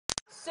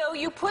So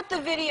you put the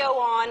video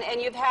on,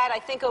 and you've had, I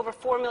think, over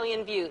 4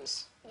 million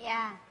views.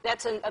 Yeah.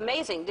 That's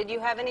amazing. Did you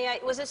have any...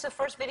 Was this the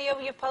first video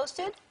you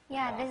posted?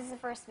 Yeah, this is the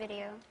first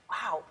video.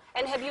 Wow.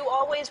 And have you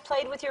always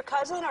played with your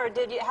cousin, or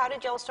how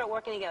did y'all start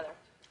working together?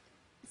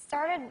 It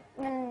started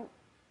when,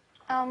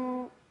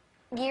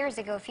 years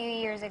ago, a few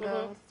years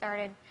ago,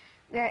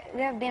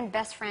 we have been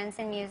best friends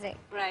in music.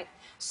 Right.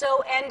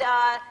 So, and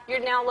you're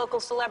now local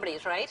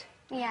celebrities, right?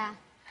 Yeah.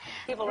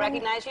 People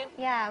recognize you?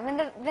 Yeah.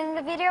 When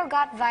the video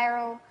got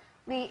viral,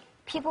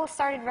 people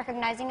started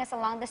recognizing us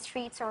along the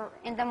streets or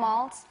in the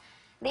malls.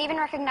 They even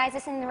recognize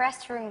us in the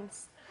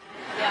restrooms.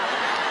 Yeah.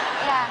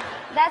 Yeah.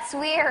 That's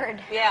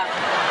weird. Yeah.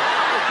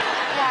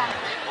 Yeah.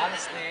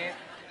 Honestly,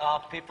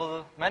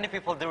 many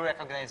people do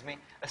recognize me,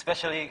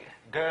 especially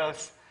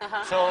girls.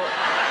 So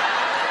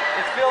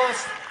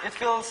it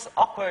feels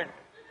awkward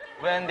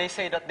when they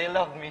say that they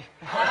love me.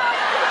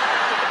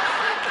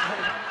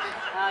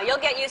 You'll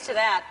get used to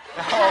that.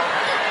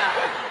 Yeah.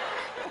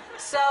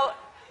 So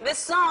this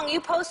song,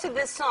 you posted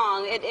this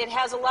song. It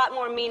has a lot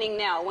more meaning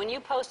now. When you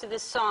posted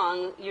this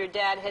song, your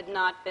dad had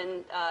not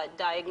been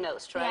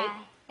diagnosed, right? Yeah.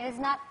 He was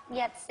not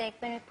yet sick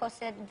when we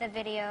posted the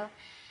video.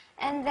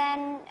 And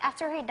then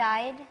after he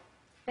died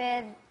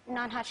with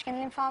non-Hodgkin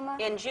lymphoma.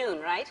 In June,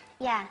 right?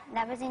 Yeah,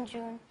 that was in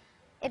June.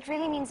 It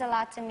really means a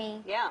lot to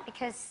me. Yeah.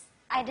 Because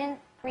I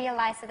didn't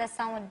realize that the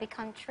song would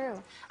become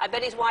true. I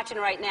bet he's watching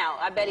right now.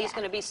 I bet he's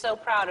going to be so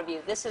proud of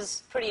you. This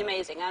is pretty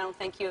amazing. I don't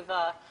think you've...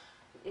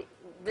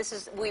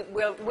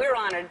 we're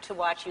honored to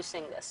watch you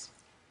sing this.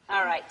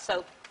 All right,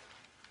 so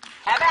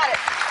have at it.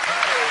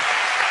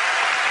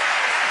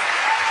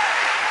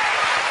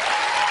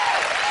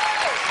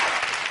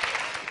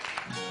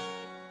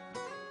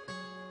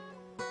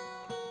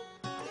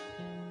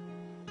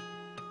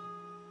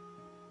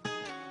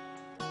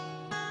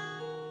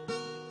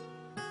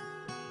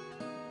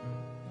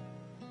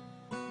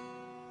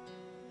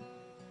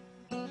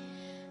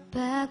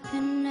 Back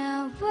when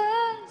I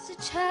was a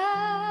child,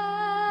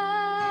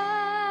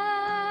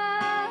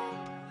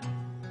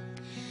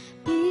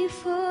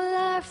 before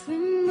life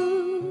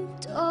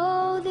removed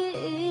all the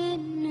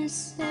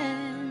innocence,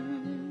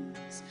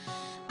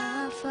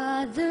 my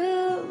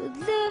father would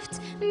lift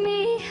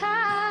me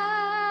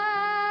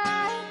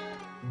high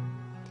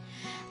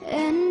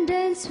and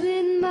dance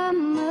with my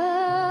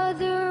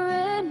mother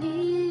and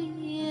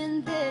me,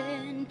 and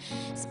then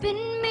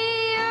spin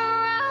me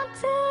around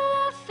till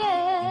I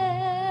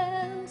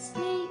fell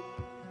asleep.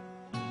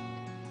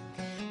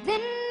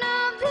 Then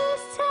on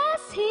this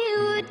test he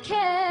would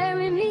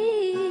carry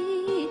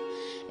me,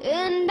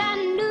 and I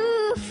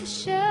knew for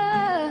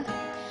sure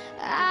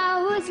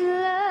I was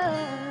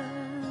loved.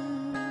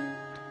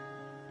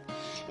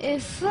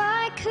 If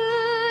I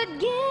could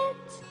get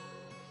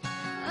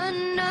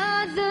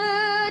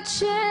another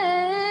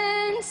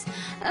chance,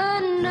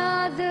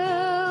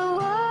 another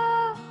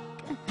walk,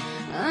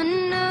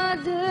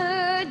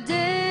 another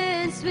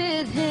dance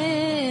with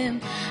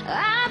him,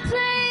 I'd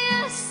play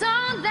a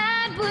song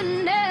that would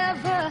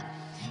never,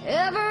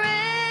 ever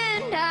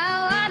end.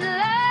 How I'd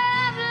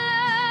love,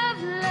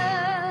 love,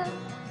 love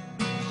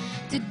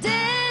to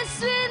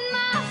dance with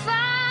my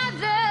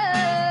father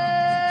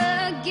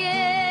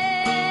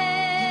again.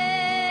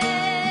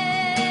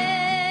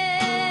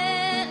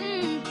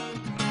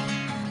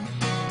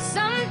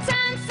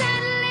 Sometimes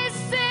I'd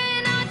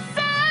listen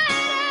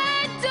outside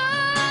our door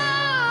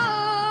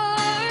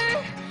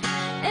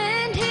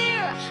and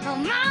hear my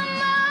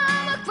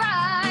mama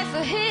cry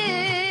for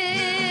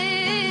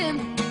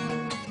him.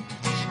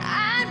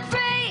 I'd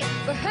pray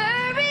for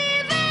her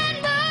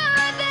even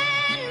more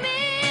than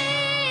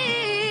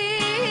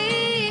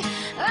me.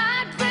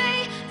 I'd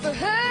pray for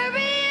her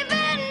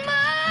even more.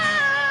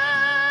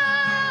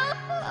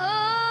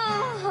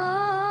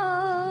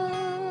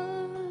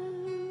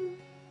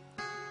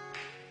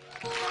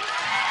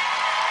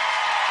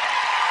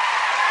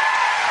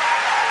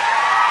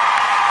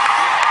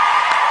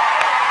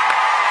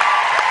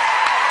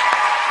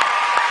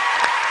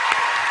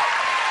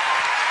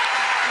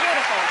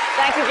 Beautiful.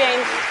 Thank you,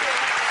 James.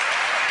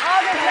 Oh,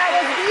 that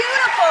was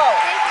beautiful.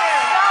 Thank you.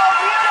 So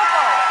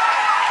beautiful.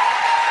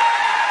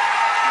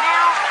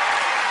 Now,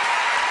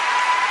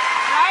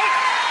 right?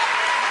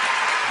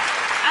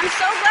 I'm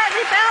so glad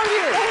we found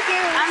you. Thank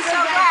you. I'm so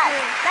glad.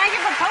 Thank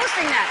you for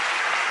posting that.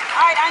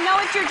 All right, I know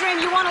it's your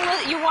dream. You want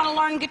to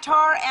learn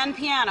guitar and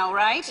piano,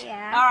 right?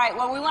 Yeah. All right.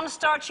 Well, we want to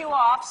start you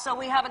off. So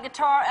we have a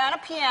guitar and a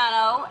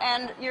piano,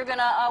 and you're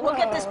gonna. We'll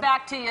get this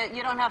back to you.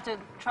 You don't have to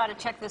try to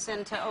check this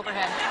into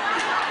overhead.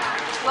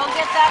 We'll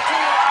get that to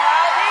you. All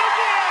right. Thank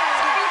you.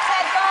 Some Beats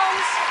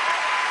headphones.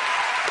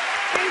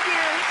 Thank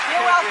you.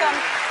 You're welcome.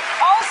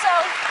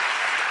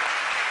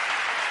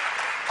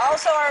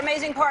 Also, our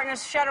amazing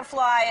partners,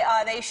 Shutterfly,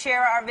 they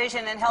share our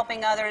vision in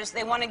helping others.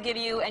 They want to give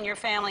you and your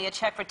family a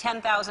check for $10,000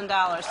 to help you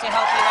out.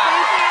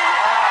 Thank you.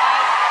 All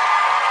right?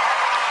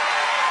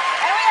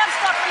 And we have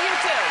stuff for you,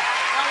 too.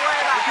 Don't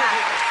worry about that.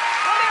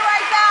 We'll be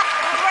right back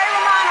with Ray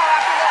Romano.